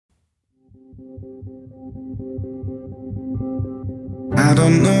I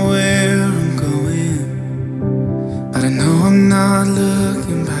don't know where I'm going, but I know I'm not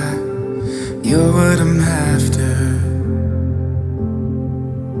looking back. You're what I'm after.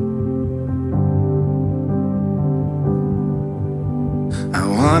 I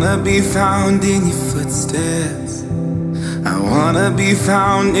wanna be found in your footsteps. I wanna be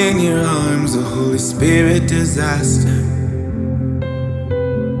found in your arms, a Holy Spirit disaster.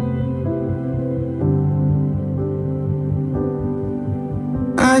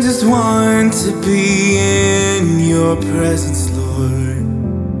 I just want to be in your presence, Lord.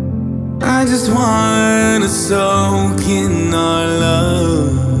 I just want to soak in our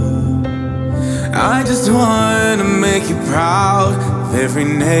love. I just want to make you proud of every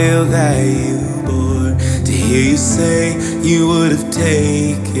nail that you bore. To hear you say you would have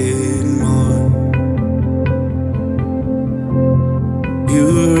taken more.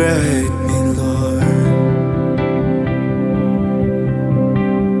 You wrecked me, Lord.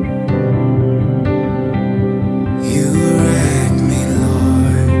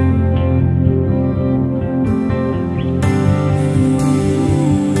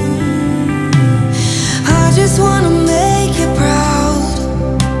 I just want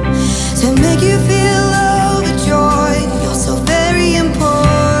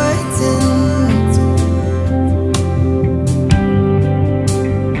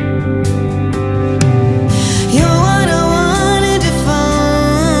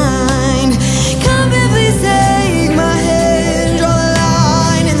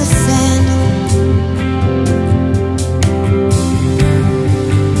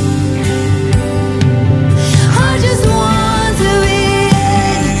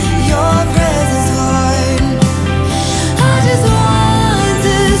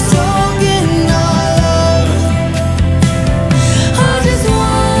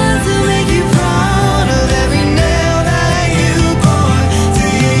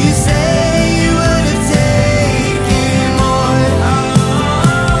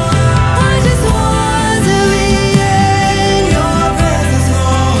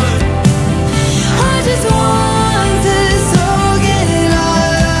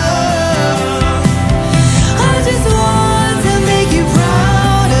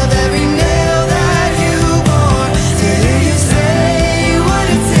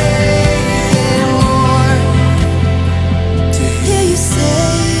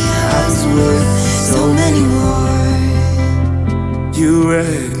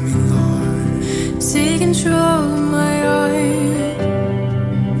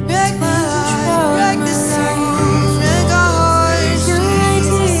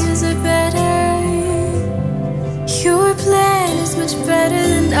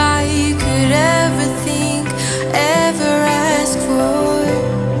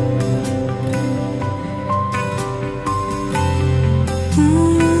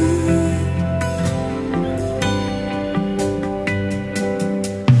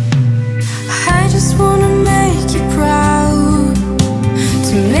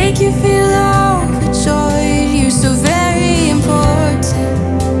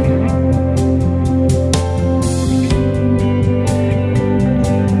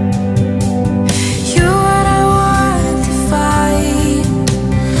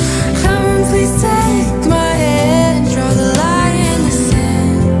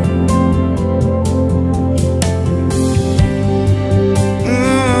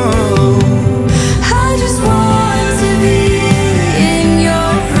to be in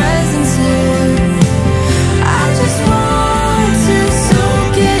your presence.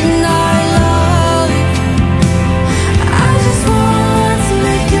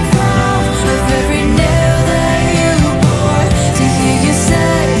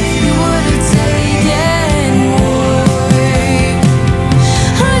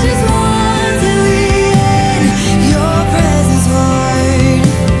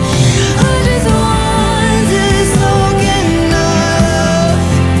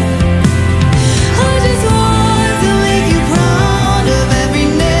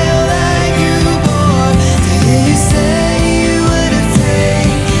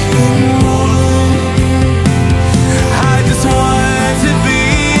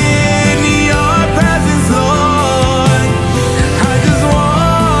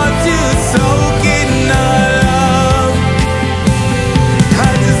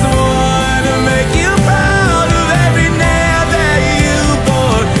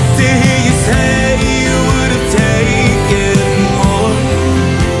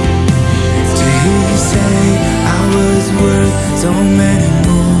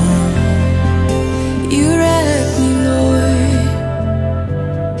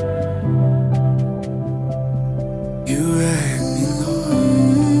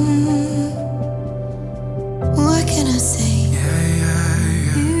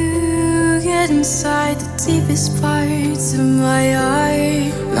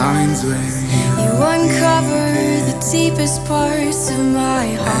 lines where you uncover the deepest parts of my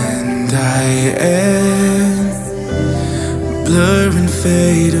heart. and I am blur and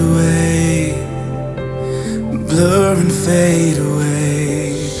fade away, blur and fade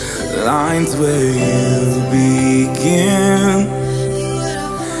away. Lines where you begin,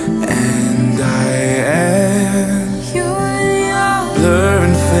 and I am blur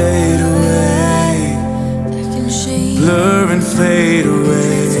and fade away, blur and fade away.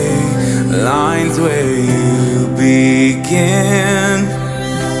 Lines where you begin,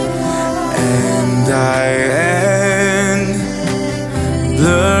 and I end.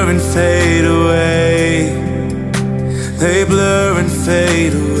 Blur and fade away, they blur and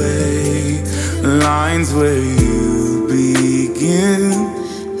fade away. Lines where you begin,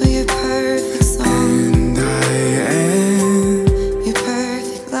 but your perfect song, and I end. your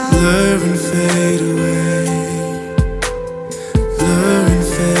perfect love. Blur and fade away, blur and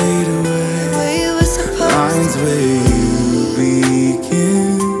fade away. Where you were supposed Lines to where you begin,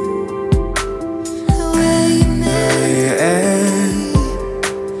 the way you and I made end.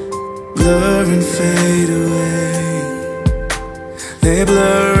 Blur and fade away, they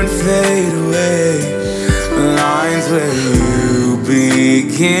blur and fade away. Lines where you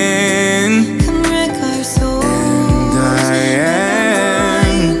begin, come wreck our souls. and I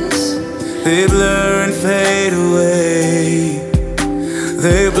end. They blur and fade away,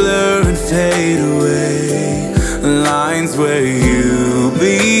 they blur and fade away. Lines where you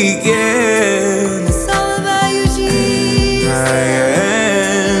begin, It's all about you, Jesus. and I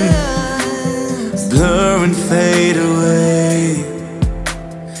end. Blur and fade away,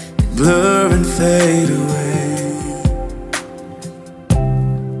 blur and fade away.